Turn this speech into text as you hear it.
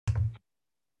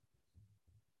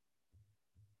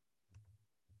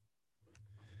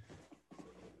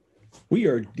We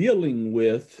are dealing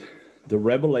with the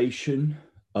revelation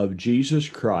of Jesus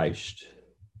Christ,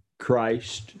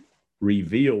 Christ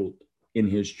revealed in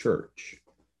his church.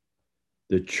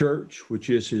 The church, which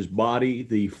is his body,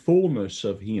 the fullness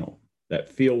of him that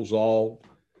fills all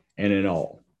and in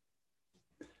all.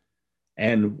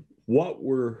 And what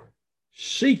we're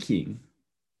seeking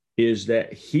is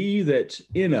that he that's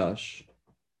in us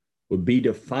would be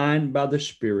defined by the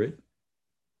Spirit,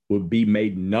 would be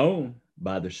made known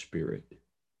by the Spirit,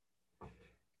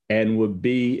 and would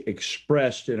be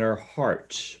expressed in our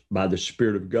hearts by the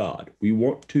Spirit of God. We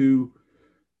want to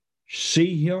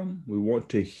see him, we want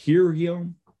to hear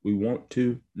him, we want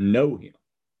to know him.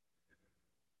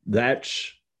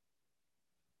 That's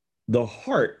the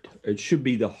heart. It should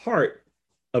be the heart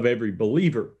of every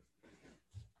believer.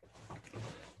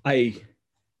 I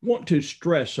want to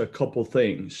stress a couple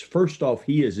things. First off,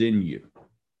 he is in you.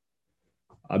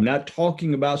 I'm not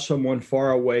talking about someone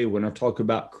far away when I talk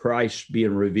about Christ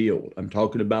being revealed. I'm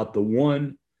talking about the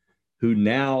one who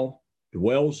now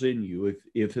dwells in you.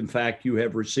 If in fact you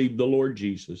have received the Lord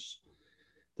Jesus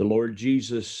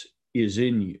is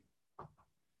in you.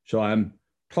 So I'm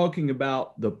talking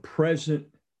about the present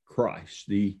Christ,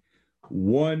 the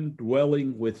one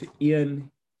dwelling within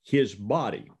his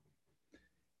body.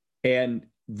 And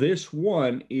this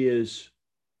one is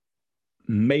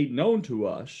made known to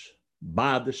us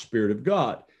by the Spirit of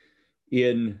God.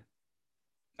 I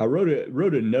wrote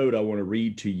a note I want to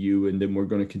read to you, and then we're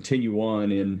going to continue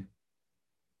on in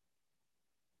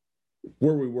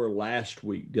where we were last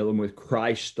week, dealing with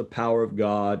Christ, the power of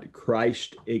God,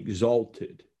 Christ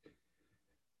exalted.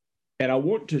 And I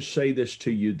want to say this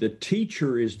to you: the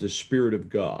teacher is the Spirit of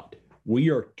God. We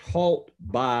are taught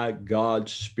by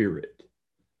God's Spirit.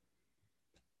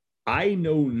 I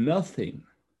know nothing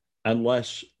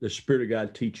unless the Spirit of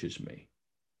God teaches me.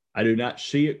 I do not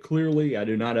see it clearly. I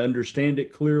do not understand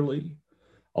it clearly.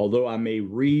 Although I may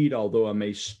read, although I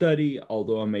may study,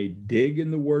 although I may dig in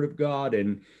the Word of God,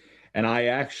 and I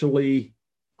actually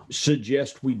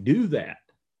suggest we do that.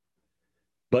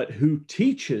 But who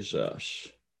teaches us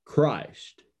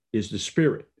Christ is the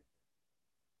Spirit.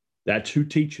 That's who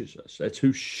teaches us. That's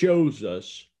who shows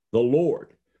us the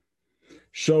Lord.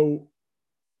 So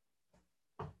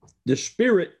the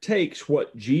Spirit takes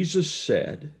what Jesus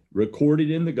said,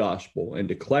 recorded in the gospel, and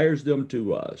declares them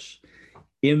to us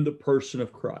in the person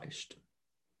of Christ.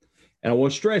 And I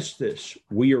want to stress this: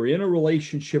 we are in a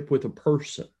relationship with a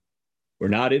person. We're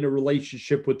not in a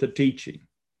relationship with the teaching.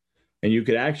 And you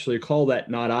could actually call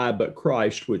that not I, but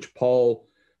Christ, which Paul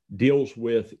deals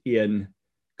with in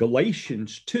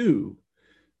Galatians 2.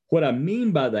 What I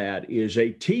mean by that is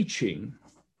a teaching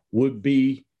would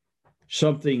be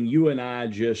something you and I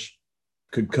just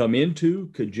could come into,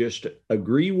 could just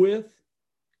agree with,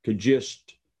 could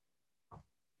just,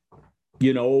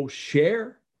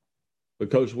 share,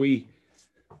 because we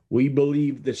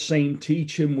believe the same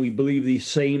teaching, we believe the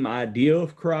same idea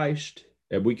of Christ,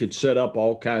 and we could set up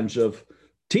all kinds of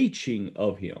teaching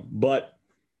of him. But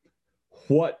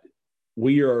what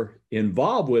we are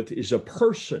involved with is a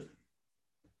person.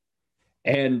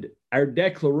 And our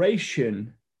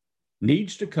declaration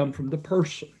needs to come from the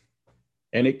person.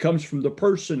 And it comes from the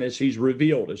person as he's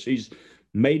revealed, as he's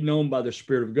made known by the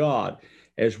Spirit of God.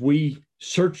 As we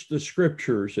search the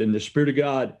scriptures and the Spirit of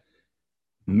God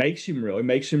makes him real, he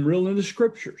makes him real in the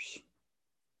scriptures.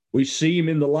 We see him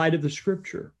in the light of the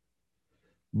scripture.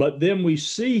 But then we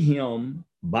see him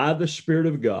by the Spirit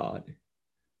of God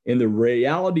in the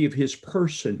reality of his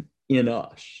person in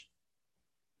us.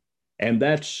 And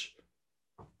that's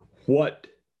what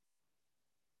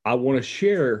I want to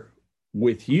share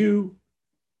with you.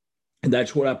 And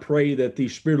that's what I pray that the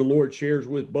Spirit of the Lord shares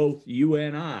with both you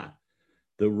and I.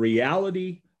 The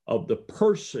reality of the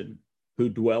person who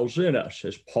dwells in us,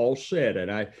 as Paul said.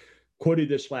 And I quoted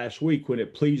this last week: when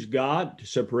it pleased God to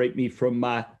separate me from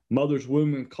my mother's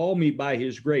womb and call me by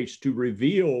his grace to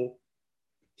reveal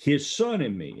his Son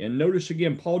in me. And notice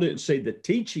again, Paul didn't say the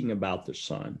teaching about the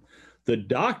Son, the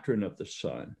doctrine of the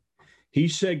Son. He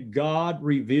said God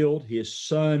revealed his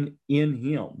Son in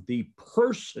him, the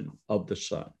person of the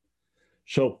Son.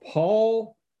 So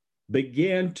Paul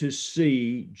began to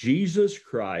see Jesus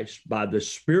Christ by the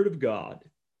Spirit of God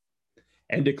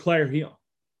and declare him.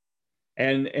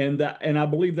 And I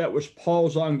believe that was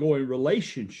Paul's ongoing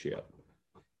relationship.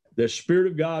 The Spirit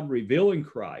of God revealing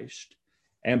Christ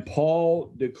and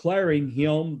Paul declaring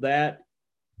him that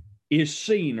is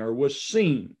seen or was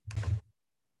seen.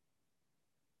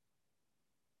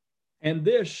 And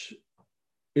this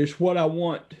is what I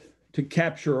want to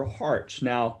capture our hearts.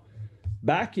 Now,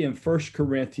 back in 1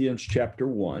 Corinthians chapter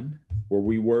 1, where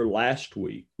we were last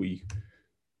week, we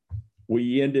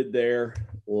We ended there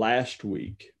last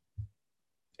week,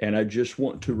 and I just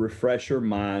want to refresh our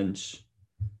minds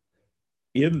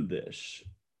in this.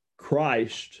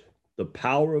 Christ, the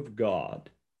power of God,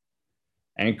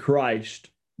 and Christ,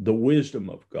 the wisdom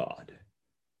of God.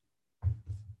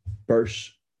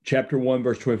 Chapter 1,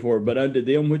 verse 24, but unto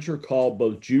them which are called,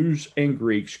 both Jews and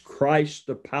Greeks, Christ,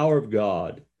 the power of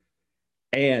God,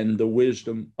 and the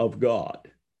wisdom of God.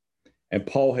 And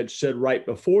Paul had said right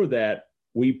before that,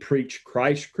 we preach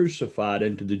Christ crucified,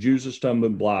 unto the Jews a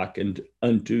stumbling block, and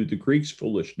unto the Greeks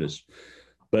foolishness.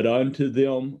 But unto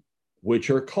them which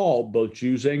are called, both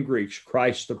Jews and Greeks,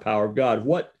 Christ the power of God.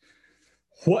 What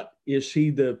is he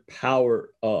the power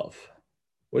of?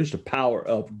 What is the power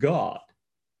of God?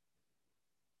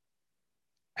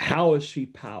 How is he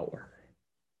power?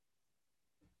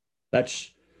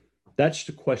 That's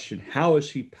the question. How is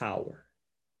he power?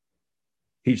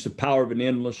 He's the power of an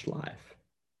endless life.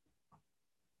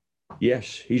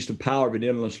 Yes, he's the power of an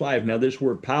endless life. Now, this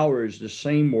word power is the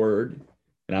same word,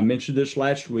 and I mentioned this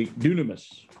last week,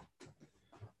 dunamis,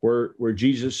 where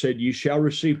Jesus said, you shall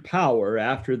receive power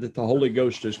after that the Holy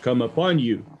Ghost has come upon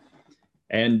you.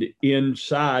 And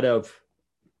inside of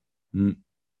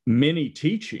many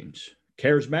teachings,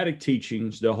 charismatic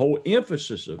teachings, the whole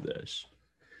emphasis of this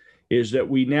is that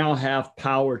we now have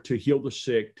power to heal the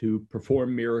sick, to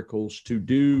perform miracles, to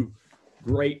do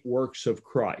great works of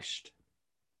Christ.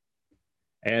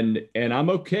 And I'm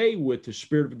okay with the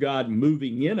Spirit of God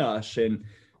moving in us and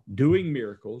doing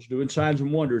miracles, doing signs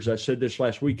and wonders. I said this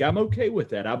last week. I'm okay with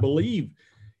that. I believe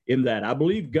in that. I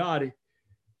believe God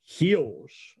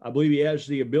heals. I believe he has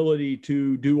the ability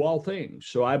to do all things.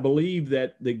 So I believe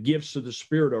that the gifts of the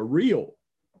Spirit are real.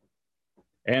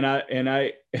 And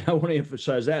I want to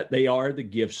emphasize that they are the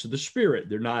gifts of the Spirit.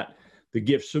 They're not the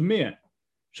gifts of men.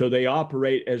 So they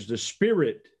operate as the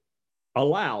Spirit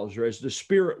allows, or as the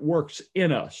Spirit works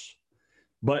in us.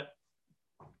 But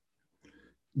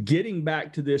getting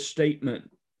back to this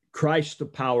statement, Christ, the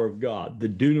power of God, the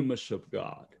dunamis of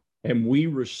God, and we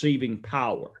receiving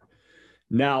power.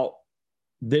 Now,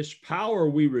 this power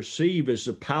we receive is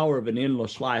the power of an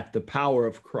endless life, the power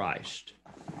of Christ.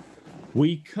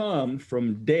 We come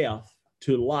from death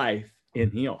to life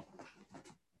in him.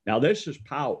 Now, this is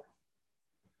power,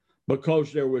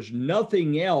 because there was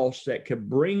nothing else that could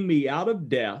bring me out of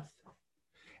death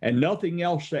and nothing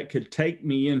else that could take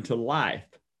me into life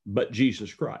but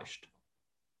Jesus Christ.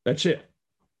 That's it.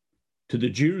 To the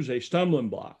Jews, a stumbling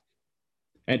block,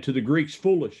 and to the Greeks,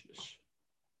 foolishness.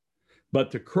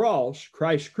 But the cross,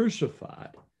 Christ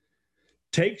crucified,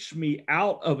 takes me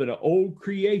out of an old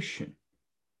creation,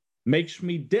 makes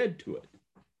me dead to it,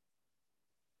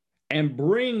 and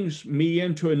brings me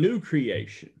into a new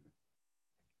creation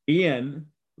in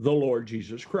the Lord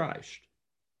Jesus Christ.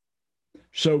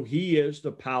 So he is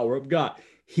the power of God.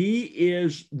 He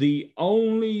is the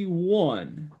only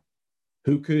one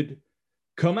who could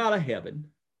come out of heaven,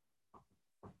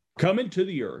 come into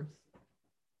the earth,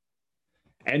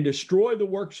 and destroy the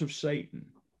works of Satan,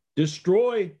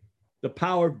 destroy the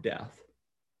power of death,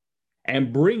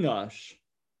 and bring us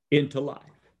into life.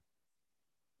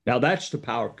 Now, that's the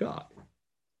power of God.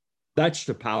 That's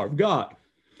the power of God.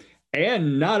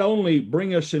 And not only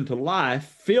bring us into life,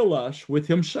 fill us with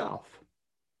himself.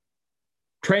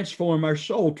 Transform our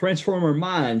soul, transform our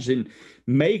minds, and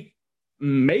make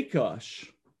us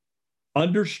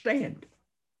understand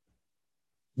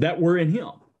that we're in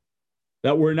him,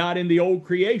 that we're not in the old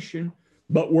creation,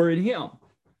 but we're in him,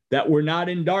 that we're not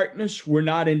in darkness, we're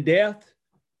not in death,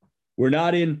 we're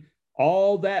not in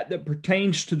all that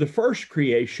pertains to the first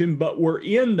creation, but we're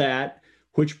in that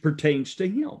which pertains to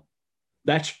him.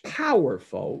 That's power,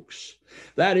 folks.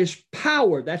 That is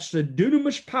power. That's the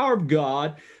dunamis power of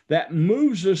God that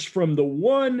moves us from the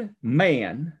one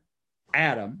man,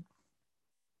 Adam,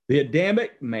 the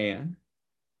Adamic man,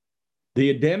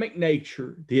 the Adamic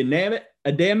nature, the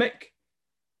Adamic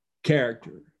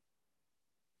character,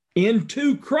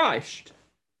 into Christ,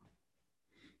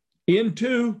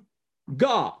 into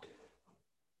God.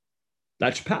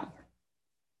 That's power.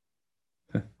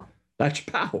 That's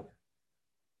power.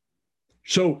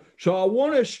 So I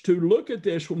want us to look at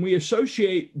this when we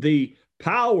associate the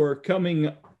power coming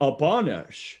upon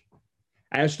us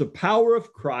as the power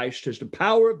of Christ, as the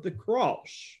power of the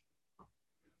cross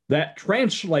that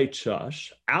translates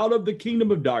us out of the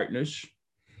kingdom of darkness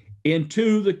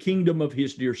into the kingdom of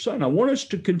his dear Son. I want us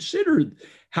to consider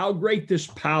how great this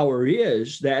power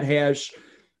is that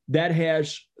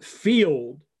has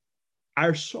filled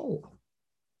our soul.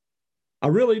 I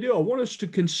really do. I want us to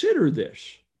consider this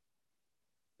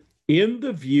in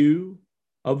the view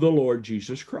of the Lord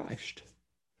Jesus Christ.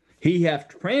 He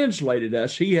hath translated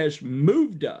us. He has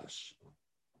moved us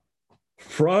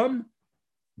from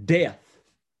death,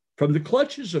 from the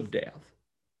clutches of death,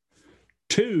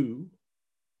 to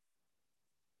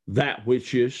that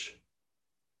which is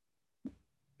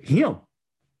Him.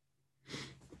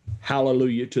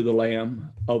 Hallelujah to the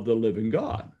Lamb of the living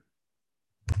God.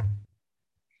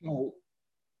 So,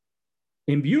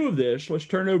 in view of this, let's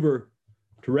turn over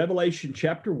to Revelation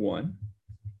chapter 1.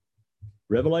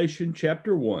 Revelation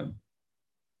chapter 1.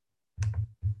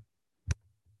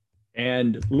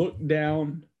 And look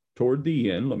down toward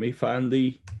the end. Let me find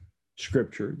the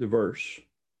scripture, the verse.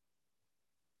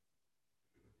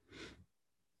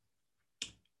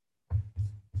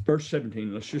 Verse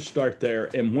 17, let's just start there.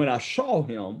 And when I saw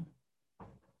him,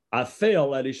 I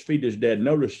fell at his feet as dead.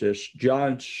 Notice this,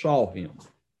 John saw him.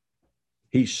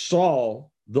 He saw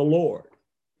the Lord.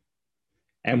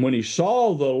 And when he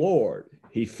saw the Lord,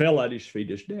 he fell at his feet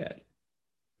as dead.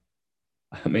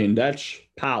 I mean, that's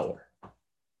power.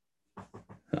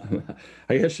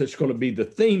 I guess that's going to be the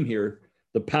theme here,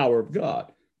 the power of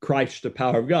God. Christ, the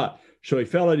power of God. So he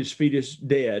fell at his feet as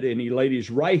dead, and he laid his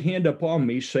right hand upon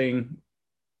me, saying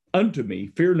unto me,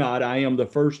 fear not, I am the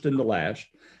first and the last.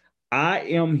 I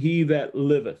am he that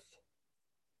liveth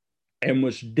and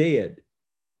was dead.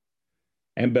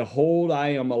 And behold, I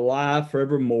am alive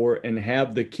forevermore, and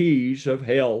have the keys of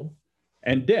hell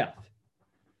and death.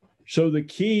 So the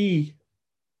key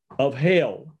of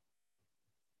hell,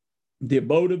 the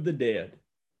abode of the dead,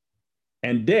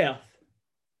 and death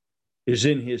is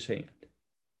in his hand.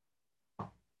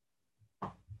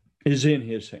 Is in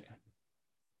his hand.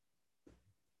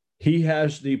 He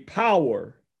has the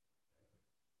power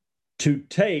to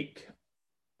take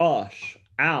us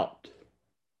out,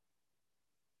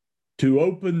 to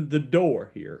open the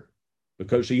door here,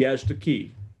 because he has the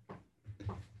key,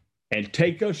 and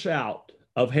take us out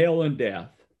of hell and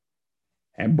death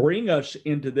and bring us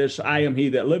into this I am he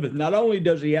that liveth. Not only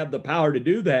does he have the power to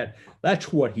do that,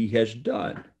 that's what he has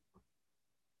done.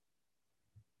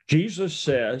 Jesus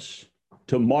says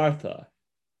to Martha,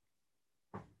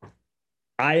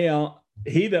 I am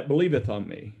he that believeth on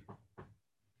me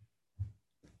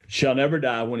shall never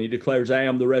die, when he declares, I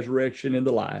am the resurrection and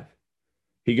the life.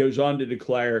 He goes on to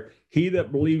declare, he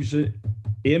that believes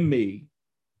in me,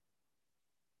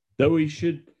 though he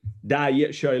should die,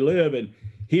 yet shall he live. And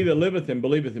he that liveth and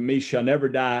believeth in me shall never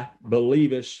die.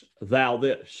 Believest thou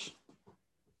this?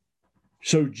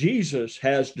 So Jesus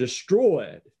has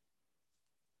destroyed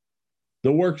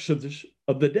the works of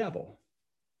the devil.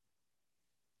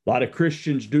 A lot of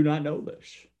Christians do not know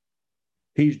this.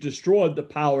 He's destroyed the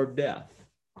power of death.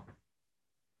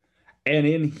 And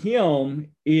in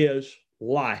him is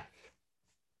life,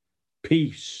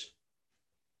 peace,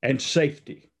 and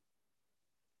safety.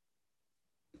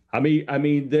 I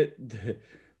mean that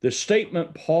the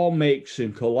statement Paul makes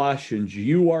in Colossians,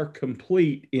 you are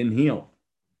complete in him.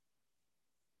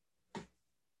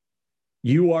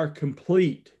 You are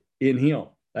complete in him.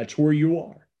 That's where you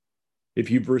are.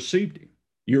 If you've received him,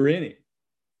 you're in it,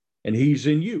 and he's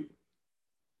in you.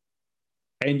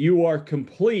 And you are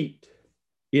complete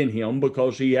in him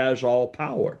because he has all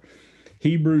power.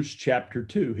 Hebrews chapter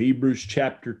 2. Hebrews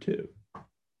chapter 2.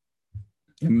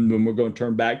 And then we're going to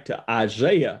turn back to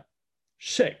Isaiah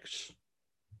 6.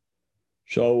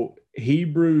 So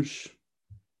Hebrews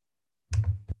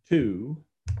 2,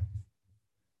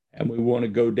 and we want to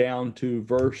go down to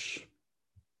verse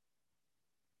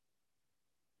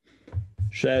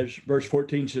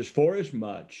 14 says, for as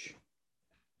much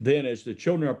then as the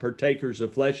children are partakers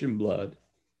of flesh and blood,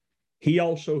 he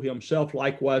also himself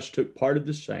likewise took part of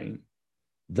the same,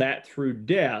 that through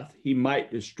death he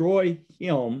might destroy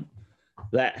him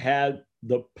that had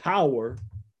the power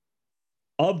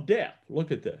of death.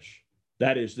 Look at this.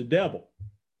 That is the devil.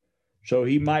 So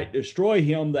he might destroy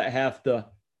him that hath the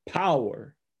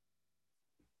power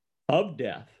of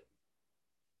death.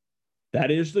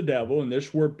 That is the devil. And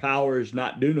this word power is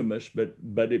not dunamis,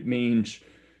 but it means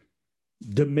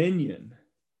dominion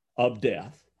of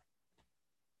death.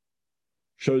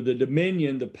 So the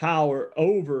dominion, the power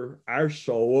over our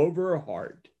soul, over our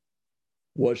heart,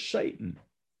 was Satan.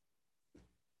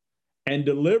 And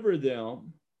deliver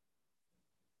them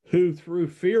who through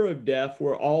fear of death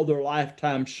were all their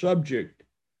lifetime subject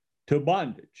to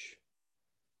bondage.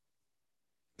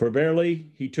 For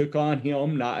verily he took not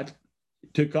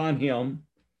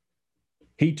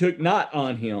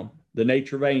on him the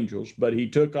nature of angels, but he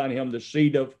took on him the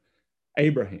seed of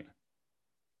Abraham.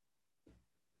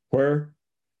 For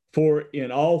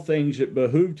in all things it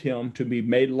behooved him to be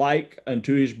made like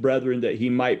unto his brethren, that he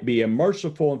might be a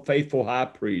merciful and faithful high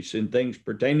priest in things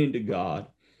pertaining to God,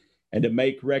 and to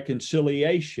make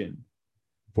reconciliation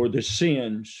for the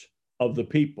sins of the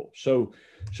people. So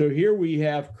here we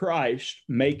have Christ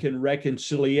making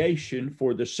reconciliation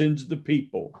for the sins of the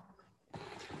people.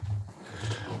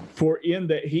 For in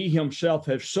that he himself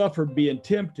has suffered being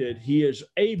tempted, he is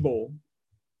able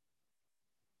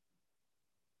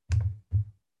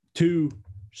to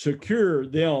secure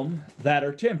them that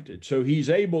are tempted. So he's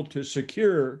able to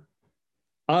secure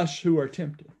us who are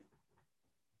tempted.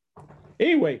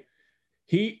 Anyway,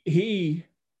 he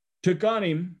took on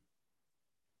him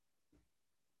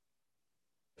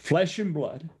flesh and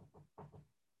blood,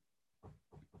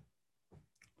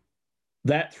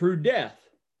 that through death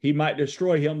he might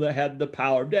destroy him that had the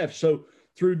power of death. So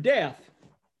through death,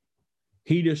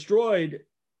 he destroyed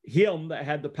him that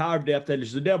had the power of death, that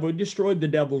is the devil. He destroyed the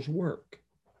devil's work.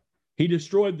 He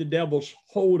destroyed the devil's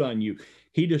hold on you.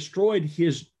 He destroyed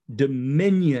his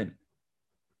dominion.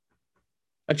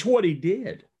 That's what he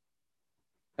did.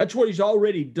 That's what he's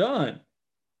already done.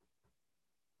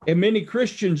 And many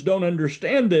Christians don't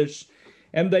understand this,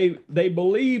 and they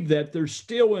believe that they're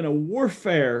still in a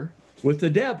warfare with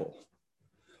the devil.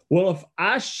 Well, if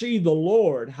I see the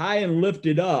Lord high and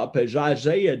lifted up, as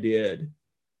Isaiah did,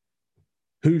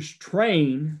 whose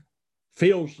train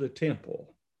fills the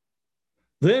temple,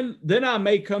 then I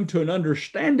may come to an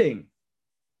understanding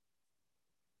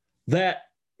that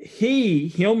he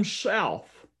himself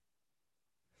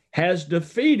has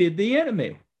defeated the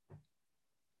enemy.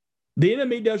 The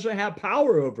enemy doesn't have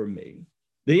power over me.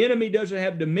 The enemy doesn't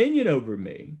have dominion over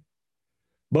me,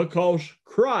 because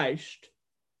Christ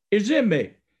is in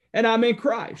me and I'm in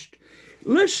Christ.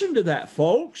 Listen to that,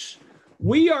 folks.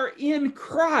 We are in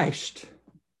Christ.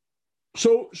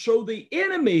 So the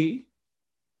enemy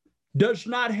does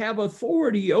not have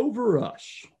authority over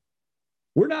us.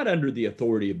 We're not under the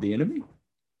authority of the enemy.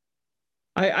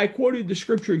 I quoted the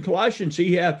scripture in Colossians,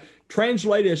 he hath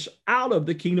translated us out of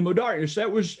the kingdom of darkness. That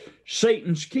was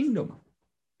Satan's kingdom.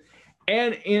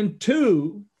 And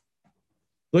into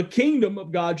the kingdom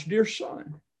of God's dear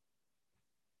Son,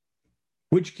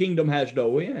 which kingdom has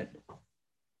no end,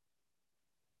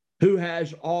 who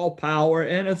has all power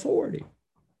and authority,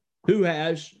 who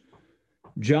has,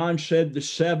 John said, the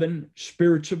 7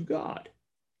 spirits of God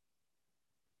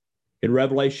in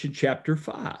Revelation chapter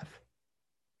 5.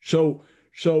 So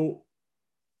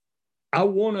I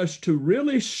want us to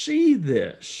really see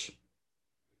this,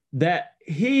 that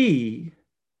he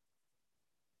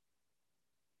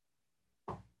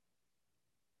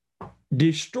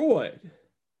destroyed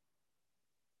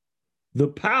the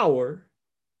power,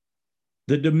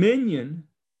 the dominion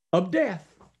of death.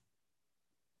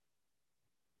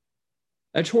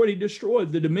 That's what he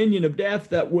destroyed, the dominion of death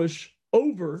that was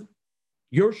over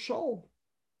your soul,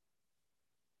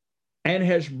 and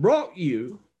has brought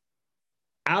you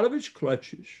out of its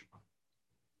clutches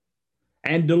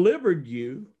and delivered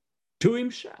you to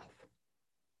himself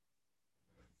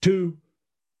to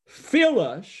fill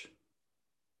us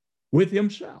with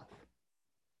himself.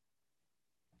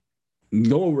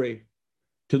 Glory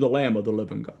to the Lamb of the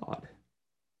living God.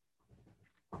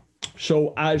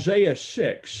 So Isaiah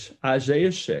 6,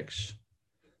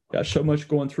 got so much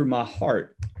going through my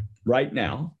heart right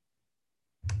now.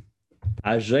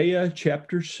 Isaiah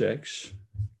chapter 6.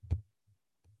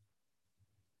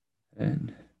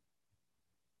 And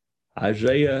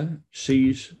Isaiah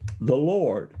sees the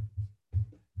Lord,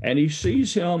 and he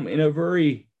sees him in a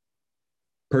very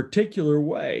particular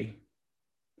way.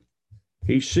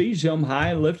 He sees him high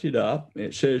and lifted up.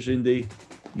 It says in the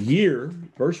year,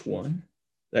 verse 1,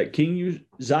 that King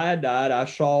Uzziah died, I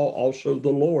saw also the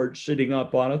Lord sitting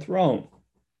up on a throne.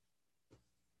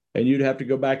 And you'd have to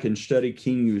go back and study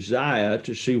King Uzziah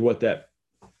to see what that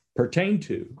pertained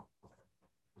to,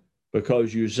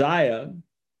 because Uzziah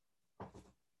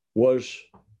was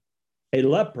a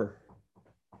leper.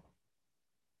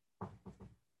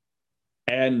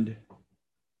 And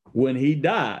when he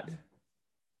died,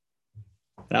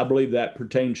 and I believe that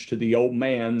pertains to the old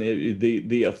man,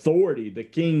 the authority, the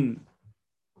king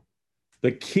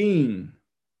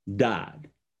died.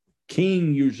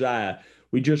 King Uzziah.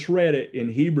 We just read it in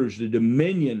Hebrews, the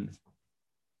dominion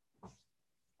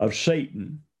of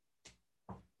Satan.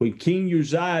 When King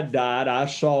Uzziah died, I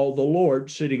saw the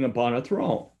Lord sitting upon a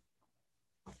throne,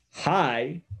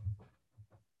 high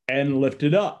and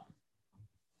lifted up.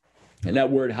 And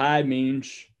that word high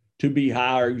means to be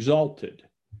high or exalted.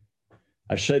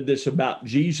 I said this about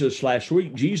Jesus last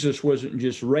week. Jesus wasn't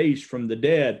just raised from the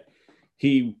dead.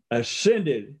 He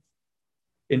ascended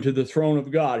into the throne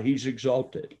of God. He's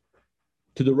exalted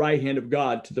to the right hand of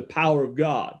God, to the power of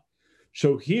God.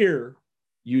 So here,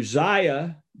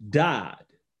 Uzziah died.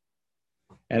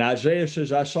 And Isaiah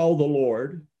says, I saw the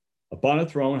Lord upon a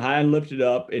throne, high and lifted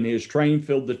up, and his train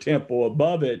filled the temple.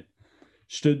 Above it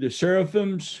stood the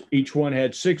seraphims. Each one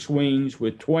had 6 wings.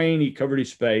 With twain he covered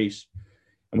his face,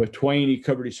 and with twain he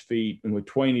covered his feet, and with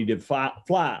twain he did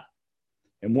fly.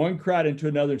 And one cried unto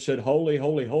another and said, Holy,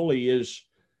 holy, holy is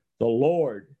the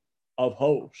Lord of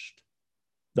hosts.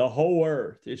 The whole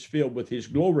earth is filled with his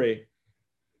glory.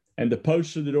 And the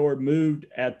posts of the door moved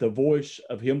at the voice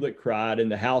of him that cried,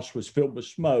 and the house was filled with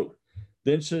smoke.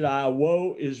 Then said I,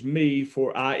 Woe is me,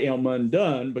 for I am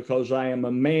undone, because I am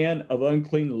a man of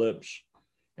unclean lips,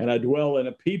 and I dwell in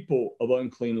a people of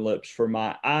unclean lips, for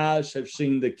my eyes have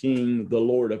seen the King, the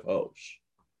Lord of hosts.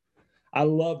 I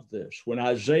love this. When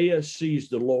Isaiah sees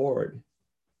the Lord,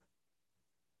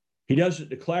 he doesn't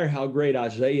declare how great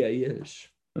Isaiah is.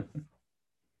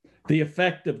 The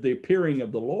effect of the appearing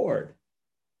of the Lord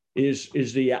is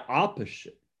the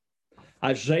opposite.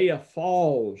 Isaiah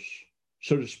falls,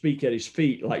 so to speak, at his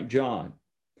feet like John.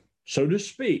 So to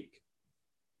speak,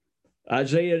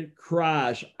 Isaiah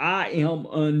cries, I am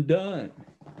undone.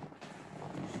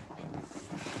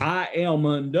 I am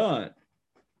undone.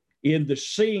 In the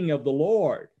seeing of the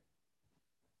Lord,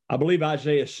 I believe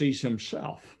Isaiah sees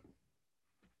himself.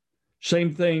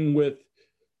 Same thing with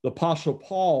the Apostle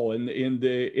Paul in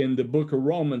the book of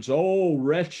Romans. Oh,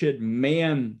 wretched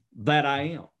man that I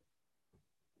am.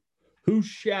 Who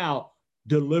shall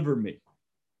deliver me?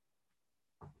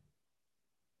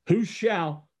 Who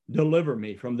shall deliver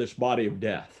me from this body of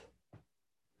death?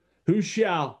 Who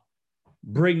shall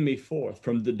bring me forth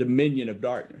from the dominion of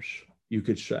darkness, you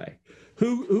could say?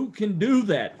 Who can do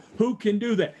that? Who can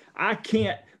do that? I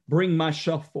can't bring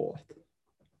myself forth.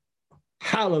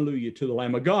 Hallelujah to the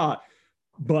Lamb of God.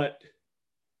 But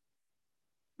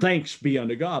thanks be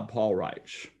unto God, Paul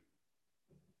writes,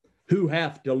 who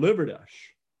hath delivered us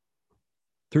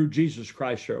through Jesus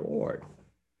Christ our Lord.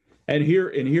 And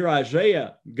here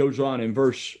Isaiah goes on in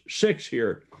verse 6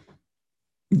 here.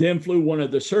 Then flew one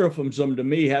of the seraphims unto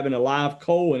me, having a live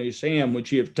coal in his hand, which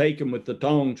he hath taken with the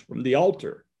tongs from the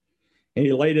altar. And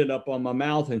he laid it up on my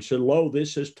mouth and said, Lo,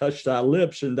 this has touched thy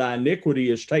lips, and thy iniquity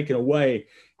is taken away,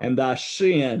 and thy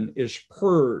sin is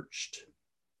purged.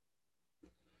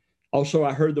 Also,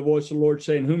 I heard the voice of the Lord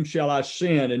saying, Whom shall I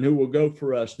send, and who will go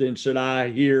for us? Then said I,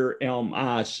 Here am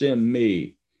I, send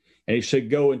me. And he said,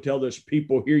 Go and tell this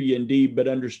people, hear ye indeed, but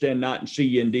understand not, and see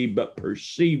ye indeed, but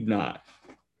perceive not.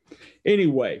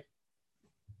 Anyway,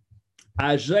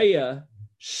 Isaiah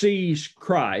sees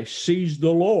Christ, sees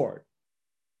the Lord,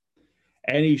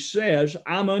 and he says,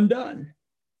 I'm undone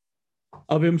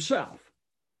of himself.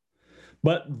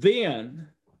 But then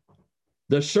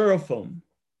the seraphim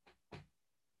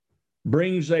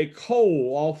brings a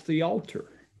coal off the altar.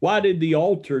 Why did the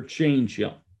altar change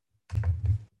him?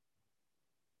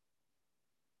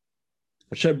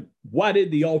 I said, why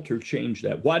did the altar change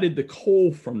that? Why did the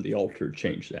coal from the altar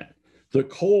change that? The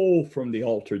coal from the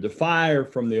altar, the fire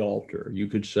from the altar, you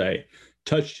could say,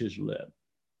 touched his lip.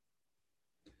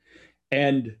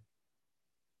 And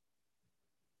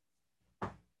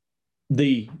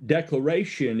the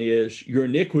declaration is, your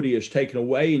iniquity is taken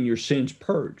away and your sins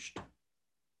purged.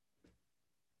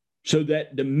 So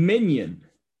that dominion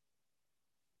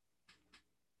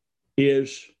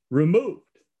is removed.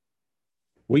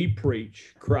 We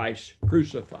preach Christ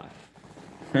crucified.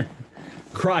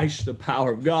 Christ, the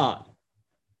power of God.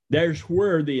 There's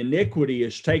where the iniquity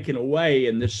is taken away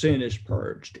and the sin is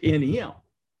purged. In him.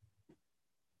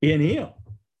 In him.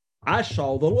 I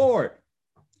saw the Lord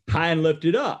high and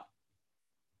lifted up.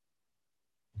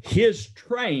 His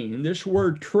train, this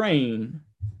word train,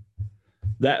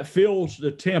 that fills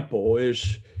the temple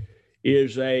is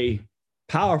a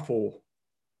powerful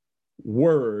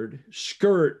word,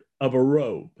 skirt of a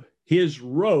robe. His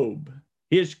robe,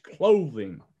 his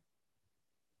clothing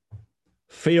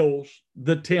fills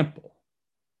the temple.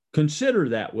 Consider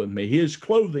that with me. His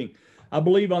clothing, I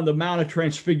believe on the Mount of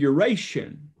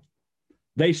Transfiguration,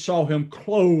 they saw him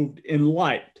clothed in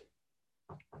light.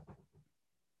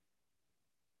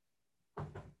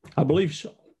 I believe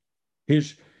so.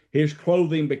 His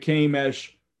clothing became as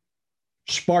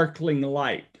sparkling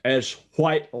light, as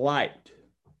white light.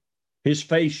 His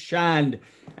face shined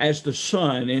as the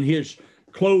sun, and his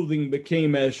clothing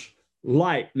became as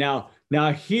light. Now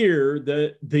here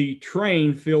the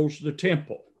train fills the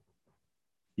temple.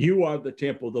 You are the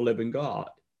temple of the living God.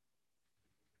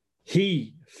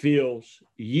 He fills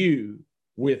you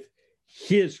with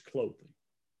his clothing.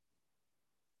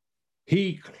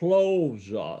 He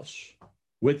clothes us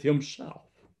with himself.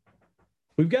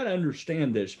 We've got to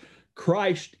understand this.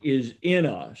 Christ is in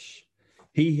us.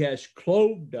 He has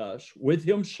clothed us with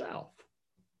himself.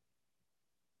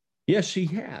 Yes, he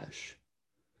has.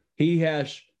 He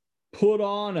has put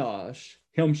on us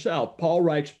himself. Paul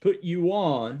writes, put you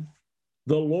on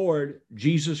the Lord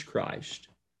Jesus Christ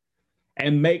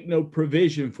and make no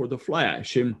provision for the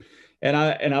flesh. And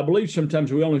I believe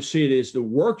sometimes we only see it as the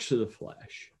works of the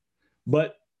flesh,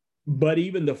 but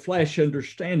even the flesh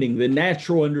understanding, the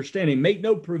natural understanding, make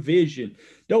no provision.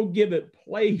 Don't give it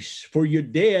place, for you're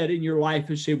dead and your life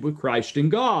is hid with Christ in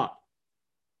God.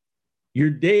 You're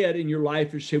dead and your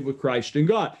life is hid with Christ in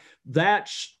God.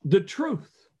 That's the truth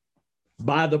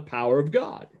by the power of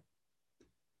God.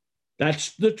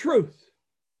 That's the truth.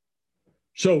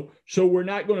 So we're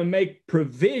not going to make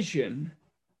provision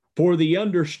for the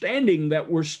understanding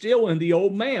that we're still in the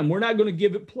old man. We're not going to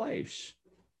give it place.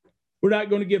 We're not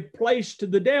going to give place to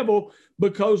the devil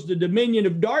because the dominion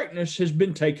of darkness has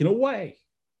been taken away.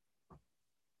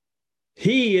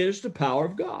 He is the power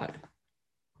of God.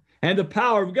 And the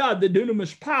power of God, the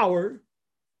dunamis power,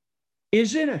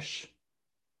 is in us.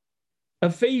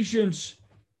 Ephesians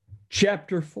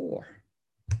chapter 4.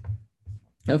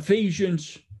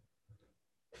 Ephesians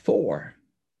 4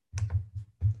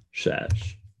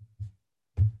 says,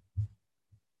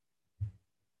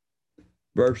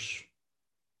 verse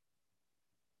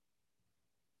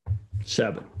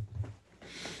 7.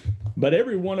 But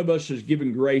every one of us is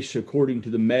given grace according to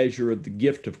the measure of the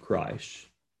gift of Christ.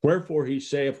 Wherefore he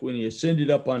saith, when he ascended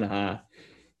up on high,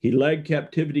 he led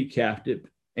captivity captive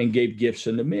and gave gifts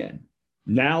unto men.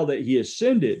 Now that he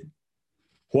ascended,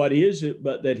 what is it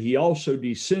but that he also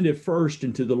descended first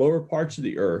into the lower parts of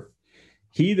the earth?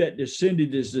 He that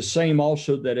descended is the same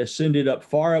also that ascended up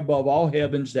far above all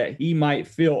heavens, that he might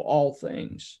fill all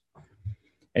things.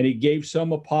 And he gave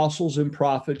some apostles and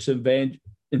prophets and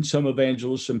some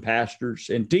evangelists and pastors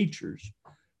and teachers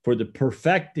for the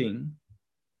perfecting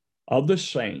of the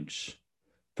saints,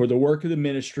 for the work of the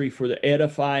ministry, for the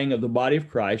edifying of the body of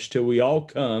Christ, till we all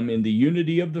come in the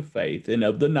unity of the faith and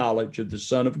of the knowledge of the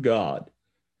Son of God,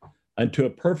 unto a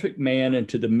perfect man, and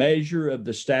to the measure of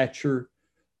the stature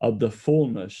of the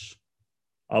fullness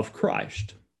of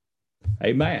Christ.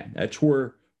 Amen. That's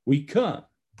where we come.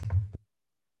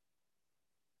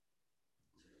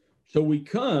 So we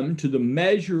come to the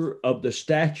measure of the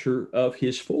stature of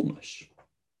his fullness.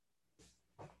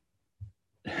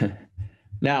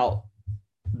 Now,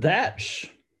 that's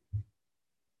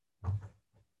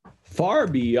far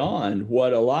beyond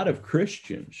what a lot of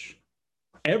Christians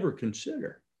ever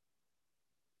consider.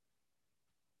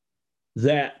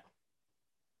 That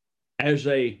as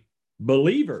a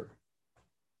believer,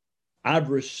 I've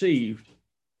received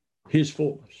his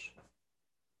fullness.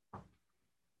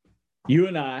 You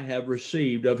and I have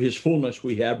received of his fullness,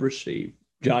 we have received.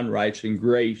 John writes, in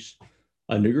grace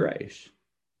unto grace.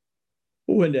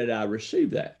 When did I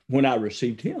receive that? When I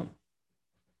received him.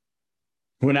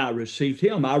 When I received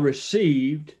him, I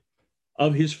received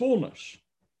of his fullness.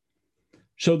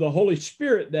 So the Holy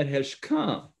Spirit that has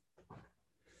come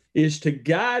is to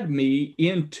guide me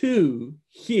into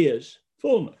his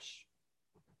fullness.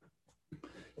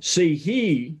 See,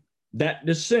 he that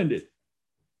descended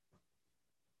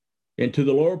into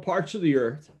the lower parts of the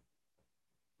earth,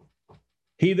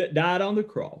 he that died on the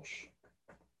cross,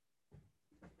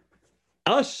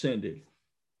 ascended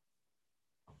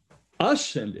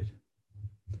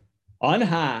on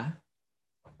high,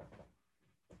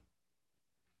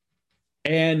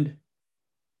 and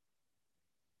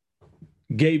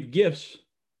gave gifts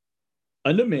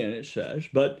unto men, it says.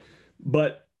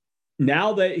 But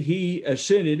now that he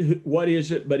ascended, what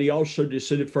is it? But he also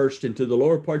descended first into the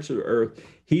lower parts of the earth.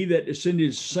 He that descended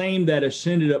is the same that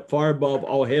ascended up far above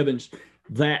all heavens,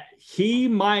 that he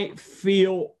might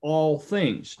feel all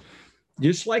things.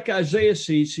 Just like Isaiah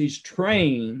sees his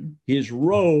train, his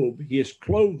robe, his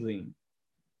clothing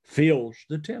fills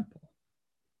the temple.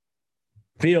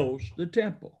 Fills the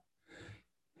temple.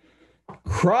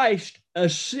 Christ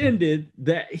ascended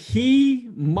that he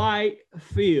might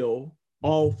feel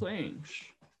all things.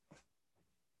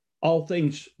 All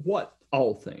things, what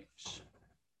all things?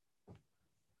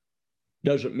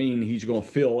 Doesn't mean he's going to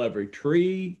fill every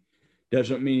tree.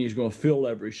 Doesn't mean he's going to fill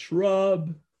every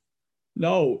shrub.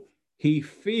 No, he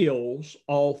fills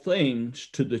all things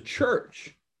to the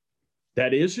church.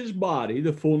 That is his body,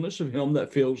 the fullness of him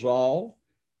that fills all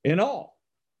in all.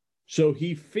 So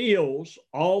he fills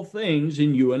all things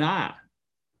in you and I.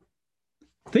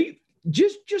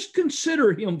 Just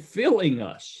consider him filling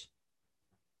us.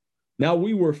 Now,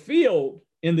 we were filled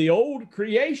in the old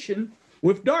creation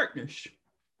with darkness.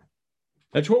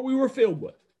 That's what we were filled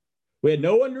with. We had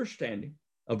no understanding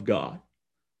of God.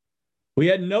 We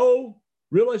had no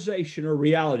realization or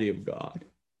reality of God.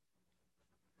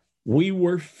 We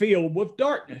were filled with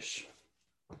darkness.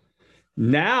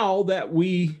 Now that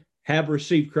we have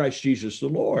received Christ Jesus the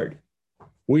Lord,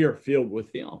 we are filled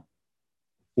with him.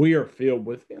 We are filled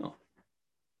with him.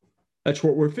 That's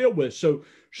what we're filled with. So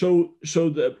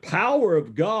the power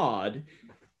of God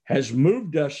has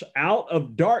moved us out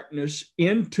of darkness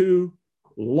into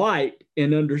light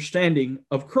and understanding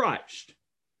of Christ.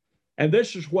 And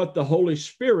this is what the Holy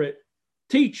Spirit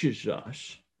teaches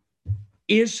us,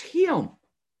 is him.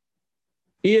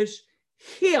 Is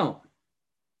him.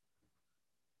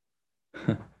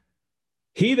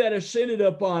 He that ascended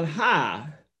up on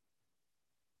high,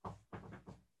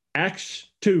 Acts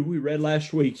 2, we read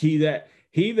last week, he that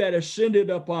ascended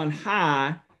up on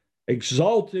high,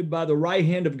 exalted by the right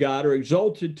hand of God, or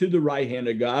exalted to the right hand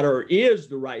of God, or is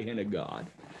the right hand of God,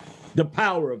 the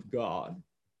power of God,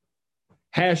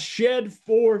 has shed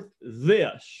forth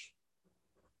this,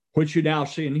 which you now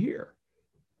see and hear,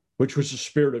 which was the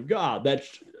Spirit of God.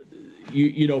 That's,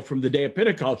 you know, from the day of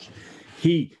Pentecost.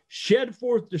 He shed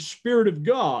forth the Spirit of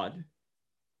God,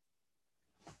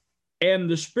 and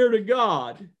the Spirit of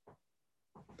God,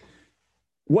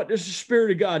 what does the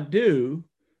Spirit of God do?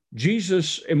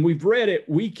 Jesus, and we've read it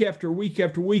week after week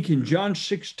after week in John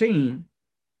 16,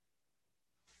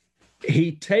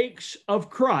 he takes of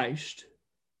Christ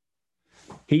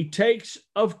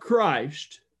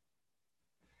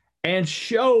and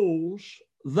shows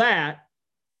that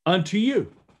unto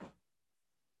you.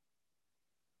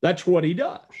 That's what he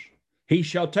does. He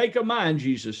shall take of mine,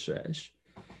 Jesus says,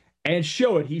 and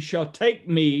show it. He shall take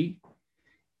me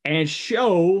and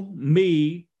show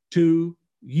me to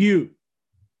you.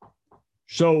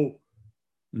 So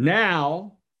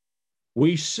now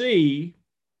we see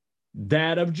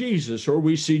that of Jesus, or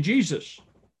we see Jesus,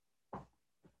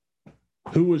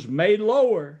 who was made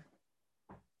lower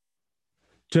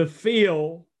to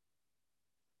fill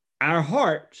our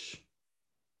hearts,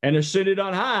 and ascended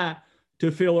on high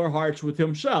to fill our hearts with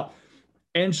himself.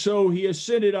 And so he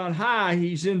ascended on high.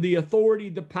 He's in the authority,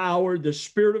 the power, the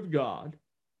Spirit of God.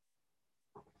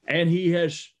 And he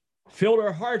has filled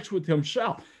our hearts with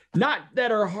himself. Not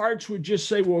that our hearts would just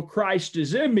say, well, Christ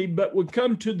is in me, but would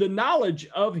come to the knowledge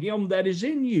of him that is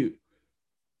in you.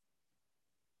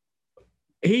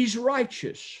 He's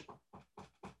righteous.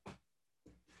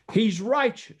 He's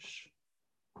righteous.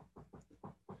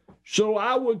 So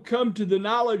I would come to the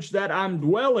knowledge that I'm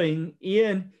dwelling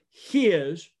in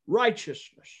his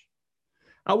righteousness.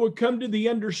 I would come to the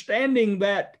understanding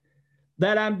that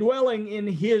I'm dwelling in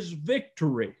his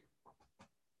victory.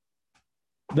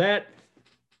 That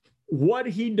what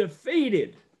he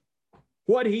defeated,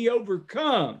 what he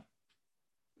overcome,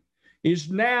 is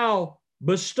now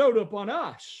bestowed upon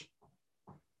us.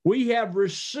 We have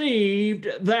received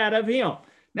that of him.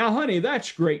 Now, honey,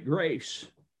 that's great grace.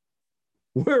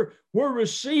 We're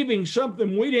receiving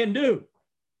something we didn't do.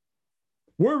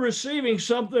 We're receiving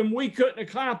something we couldn't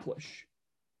accomplish.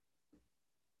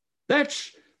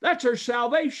 That's our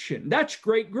salvation. That's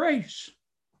great grace.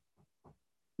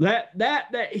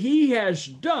 That he has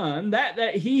done,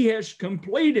 that he has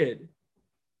completed,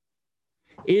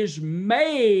 is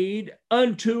made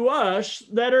unto us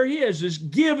that are his, is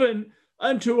given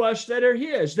unto us that are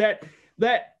his. That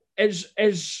as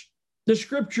the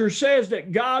scripture says,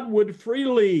 that God would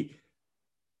freely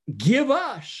give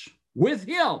us with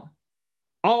him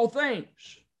all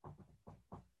things.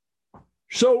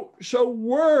 So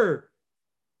we're,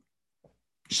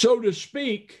 so to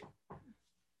speak,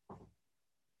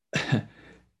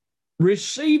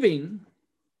 receiving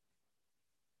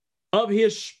of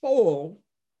his spoil.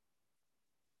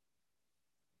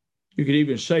 You could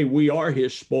even say we are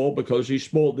his spoil, because he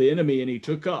spoiled the enemy and he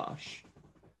took us.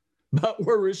 But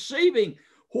we're receiving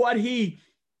what he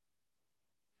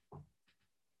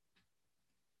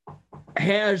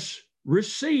has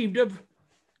received of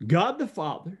God the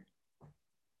Father.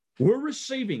 We're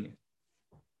receiving it.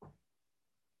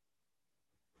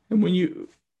 And when you,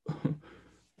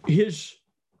 his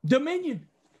dominion.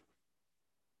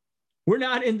 We're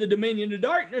not in the dominion of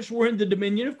darkness. We're in the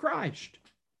dominion of Christ.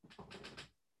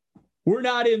 We're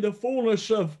not in the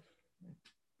fullness of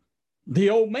the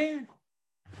old man,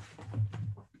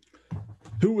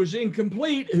 who was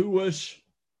incomplete, who was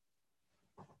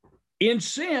in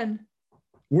sin.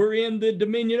 We're in the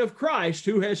dominion of Christ,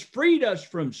 who has freed us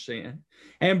from sin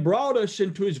and brought us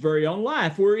into his very own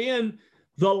life. We're in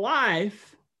the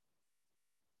life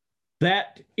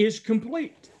that is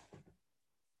complete.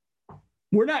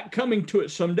 We're not coming to it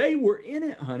someday. We're in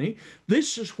it, honey.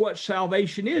 This is what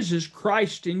salvation is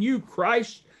Christ in you,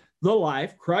 Christ the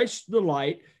life, Christ the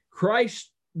light,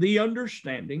 Christ the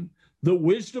understanding, the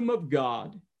wisdom of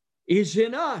God is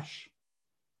in us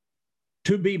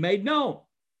to be made known.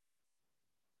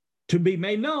 To be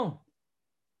made known.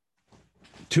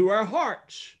 to our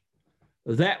hearts,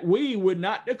 that we would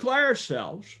not declare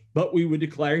ourselves, but we would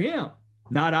declare him.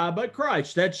 Not I, but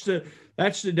Christ. That's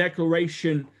the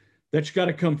declaration that's got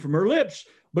to come from our lips,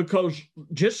 because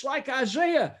just like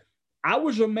Isaiah, I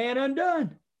was a man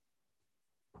undone.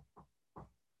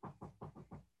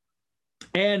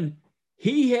 And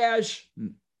he has,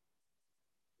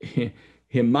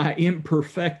 in my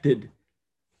imperfected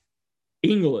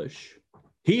English,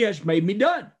 he has made me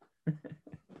done.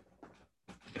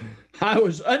 I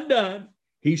was undone.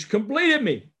 He's completed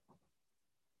me.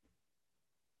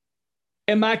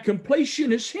 And my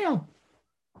completion is him.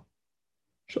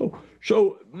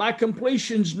 So my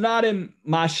completion's not in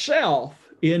myself,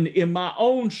 in my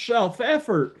own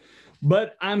self-effort,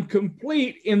 but I'm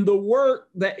complete in the work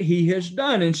that he has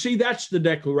done. And see, that's the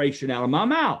declaration out of my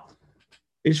mouth.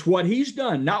 It's what he's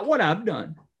done, not what I've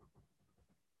done.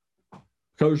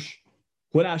 Because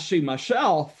when I see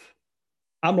myself,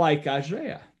 I'm like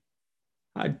Isaiah.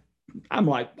 I'm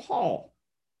like Paul.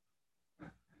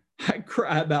 I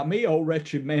cry about me, oh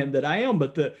wretched man that I am,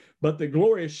 but the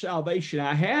glorious salvation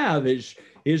I have is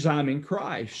I'm in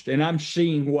Christ, and I'm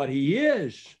seeing what he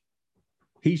is.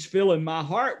 He's filling my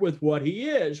heart with what he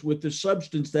is, with the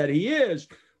substance that he is.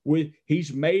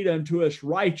 He's made unto us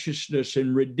righteousness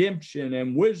and redemption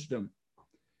and wisdom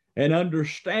and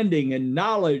understanding and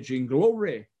knowledge and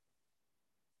glory.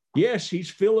 Yes,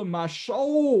 he's filling my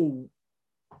soul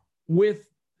with,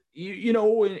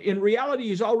 in reality,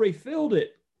 he's already filled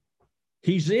it.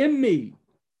 He's in me,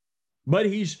 but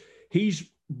he's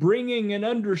bringing an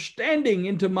understanding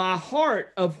into my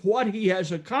heart of what he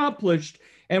has accomplished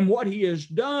and what he has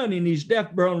done in his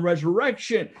death, burial, and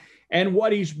resurrection, and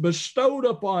what he's bestowed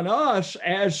upon us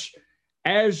as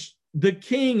the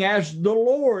King, as the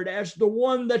Lord, as the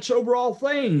one that's over all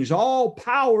things. All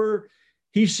power,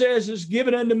 he says, is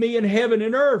given unto me in heaven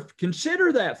and earth.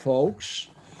 Consider that, folks,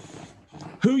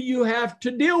 who you have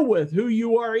to deal with, who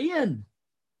you are in.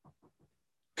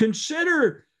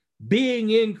 Consider being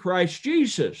in Christ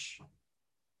Jesus.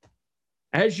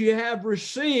 As you have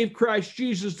received Christ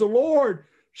Jesus the Lord,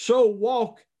 so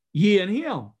walk ye in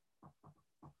him.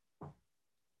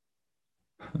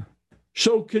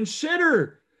 So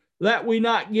consider that we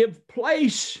not give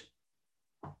place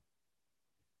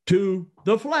to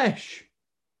the flesh,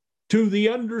 to the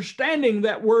understanding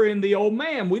that we're in the old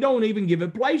man. We don't even give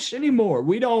it place anymore.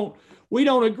 We don't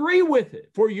agree with it,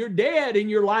 for you're dead and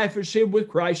your life is hid with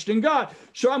Christ in God.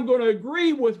 So I'm going to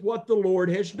agree with what the Lord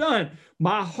has done.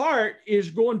 My heart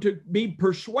is going to be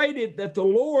persuaded that the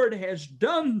Lord has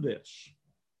done this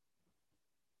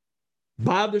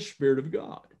by the Spirit of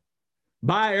God,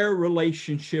 by our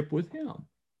relationship with him,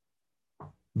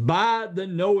 by the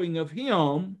knowing of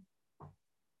him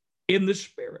in the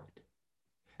Spirit.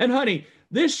 And honey,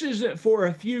 this isn't for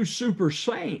a few super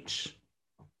saints.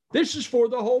 This is for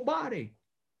the whole body.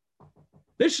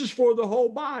 This is for the whole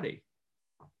body.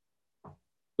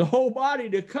 The whole body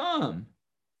to come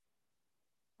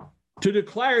to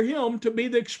declare him to be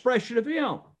the expression of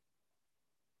him,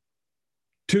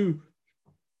 to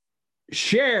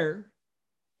share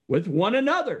with one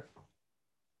another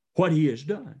what he has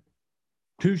done,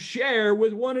 to share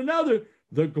with one another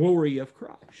the glory of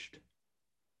Christ.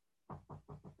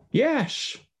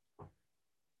 Yes,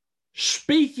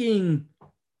 speaking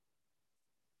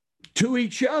to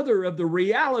each other of the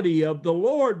reality of the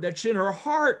Lord that's in our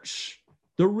hearts,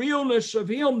 the realness of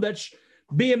him that's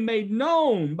being made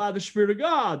known by the Spirit of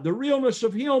God, the realness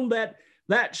of him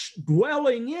that's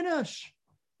dwelling in us,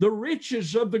 the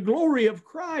riches of the glory of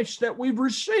Christ that we've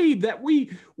received, that we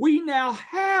now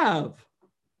have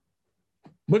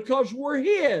because we're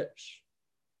his.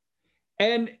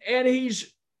 And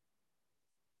he's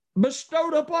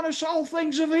bestowed upon us all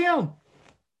things of him.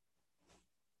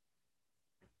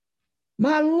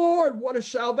 My Lord, what a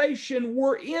salvation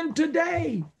we're in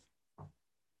today.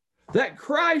 That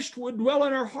Christ would dwell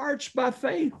in our hearts by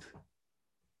faith.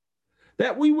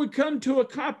 That we would come to a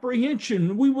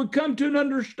comprehension, we would come to an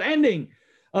understanding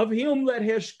of him that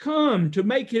has come to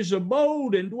make his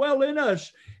abode and dwell in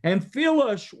us and fill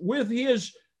us with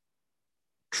his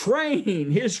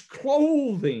train, his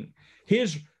clothing,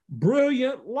 his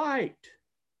brilliant light.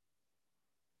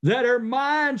 That our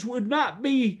minds would not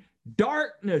be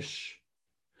darkness,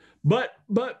 but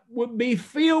would be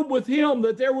filled with him,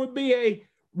 that there would be a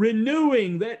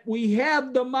renewing, that we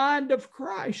have the mind of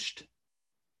Christ.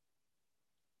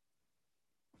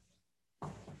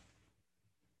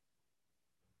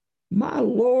 My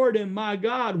Lord and my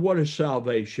God, what a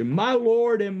salvation. My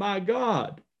Lord and my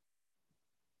God.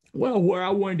 Well, where I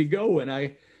wanted to go, and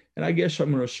I guess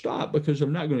I'm going to stop because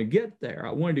I'm not going to get there.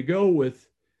 I wanted to go with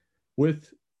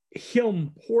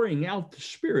him pouring out the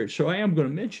Spirit. So I am going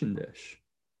to mention this,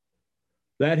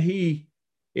 that he,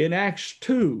 in Acts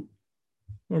 2,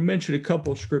 I'm going to mention a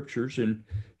couple of scriptures and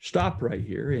stop right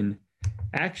here. In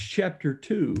Acts chapter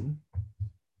 2,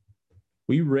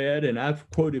 we read, and I've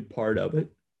quoted part of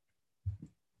it.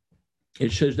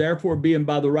 It says, therefore, being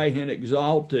by the right hand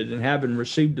exalted and having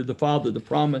received of the Father the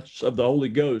promise of the Holy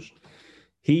Ghost,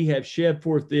 he have shed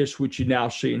forth this which you now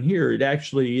see and hear. It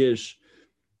actually is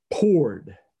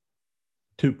poured,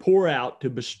 to pour out, to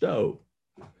bestow.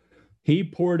 He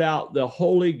poured out the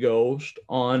Holy Ghost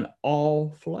on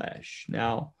all flesh.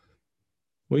 Now,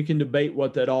 we can debate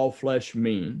what that all flesh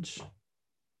means,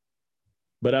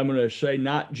 but I'm going to say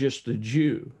not just the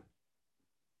Jew,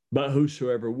 but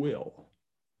whosoever will.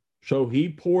 So he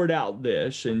poured out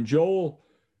this, and Joel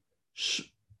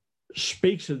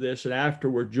speaks of this, and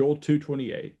afterward, Joel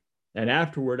 2:28, and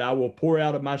afterward I will pour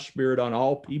out of my Spirit on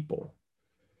all people.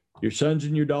 Your sons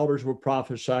and your daughters will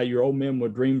prophesy, your old men will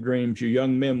dream dreams, your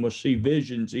young men will see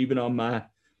visions, even on my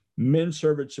men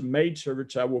servants and maid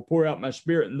servants I will pour out my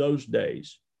Spirit in those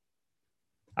days.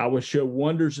 I will show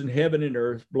wonders in heaven and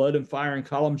earth, blood and fire and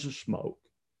columns of smoke.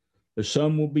 The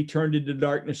sun will be turned into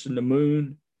darkness and the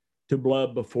moon to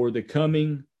blood before the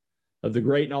coming of the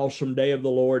great and awesome day of the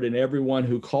Lord, and everyone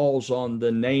who calls on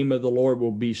the name of the Lord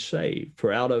will be saved.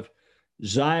 For out of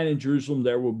Zion and Jerusalem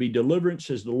there will be deliverance,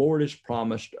 as the Lord has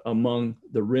promised, among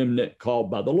the remnant called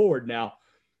by the Lord.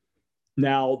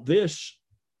 Now this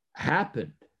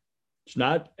happened. It's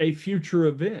not a future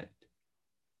event.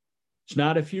 It's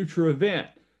not a future event.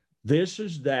 This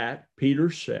is that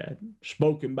Peter said,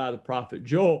 spoken by the prophet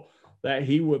Joel, that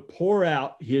he would pour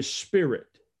out his Spirit.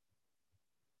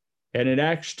 And in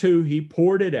Acts 2, he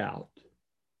poured it out.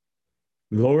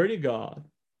 Glory to God.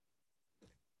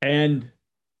 And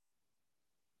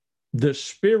the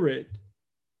Spirit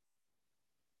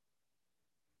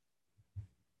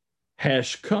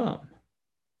has come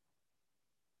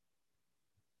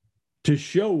to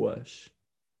show us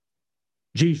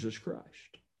Jesus Christ,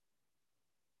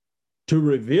 to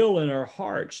reveal in our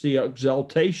hearts the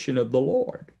exaltation of the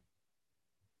Lord,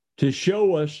 to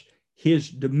show us his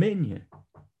dominion,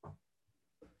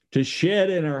 to shed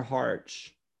in our hearts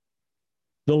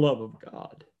the love of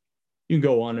God. You can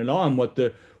go on and on what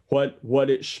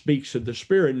it speaks of the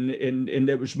Spirit, and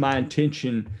it was my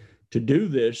intention to do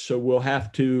this, so we'll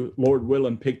have to, Lord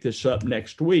willing, pick this up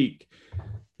next week.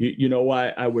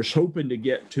 I was hoping to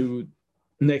get to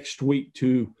next week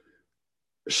to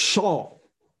Saul.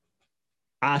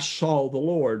 I saw the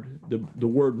Lord, the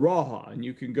word Raha, and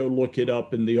you can go look it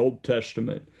up in the Old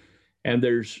Testament, and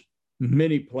there's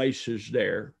many places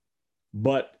there.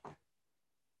 But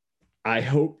I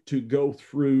hope to go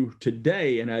through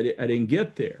today, and I didn't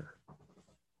get there,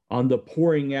 on the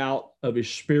pouring out of his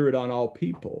Spirit on all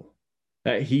people,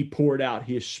 that he poured out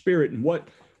his Spirit, and what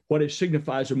it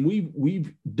signifies. And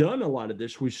we've done a lot of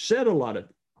this. We've said a lot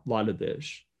of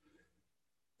this.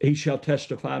 He shall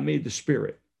testify me, the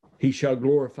Spirit. He shall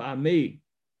glorify me.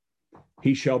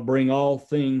 He shall bring all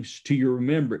things to your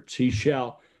remembrance. He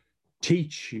shall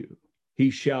teach you. He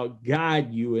shall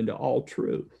guide you into all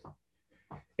truth.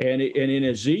 And in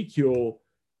Ezekiel,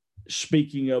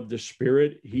 speaking of the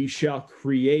Spirit, he shall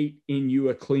create in you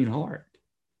a clean heart.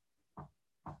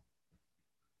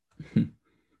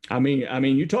 I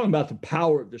mean, you're talking about the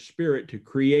power of the Spirit to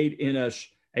create in us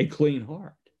a clean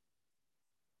heart.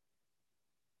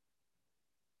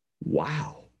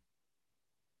 Wow.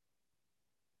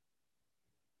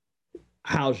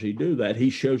 How does he do that? He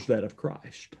shows that of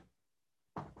Christ.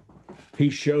 He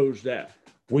shows that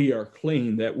we are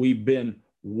clean, that we've been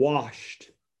washed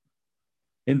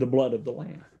in the blood of the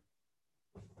Lamb.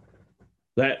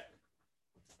 That,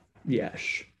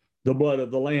 yes, the blood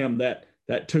of the Lamb that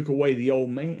took away the old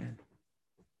man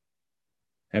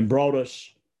and brought us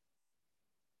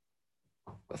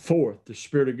forth, the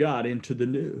Spirit of God, into the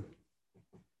new.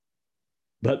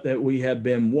 But that we have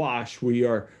been washed, we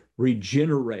are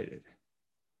regenerated.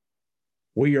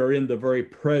 We are in the very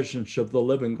presence of the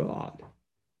living God.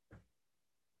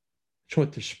 That's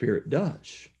what the Spirit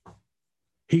does.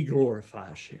 He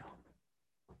glorifies him.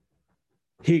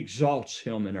 He exalts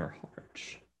him in our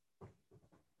hearts.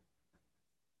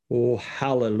 Oh,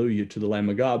 hallelujah to the Lamb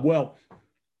of God. Well,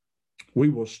 we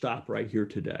will stop right here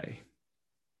today.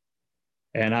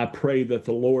 And I pray that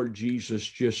the Lord Jesus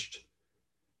just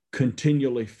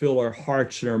continually fill our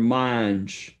hearts and our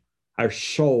minds, our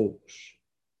souls,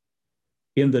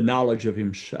 in the knowledge of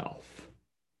himself.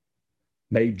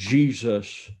 May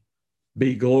Jesus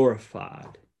be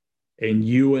glorified in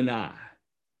you and I.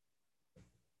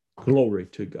 Glory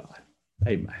to God.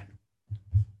 Amen.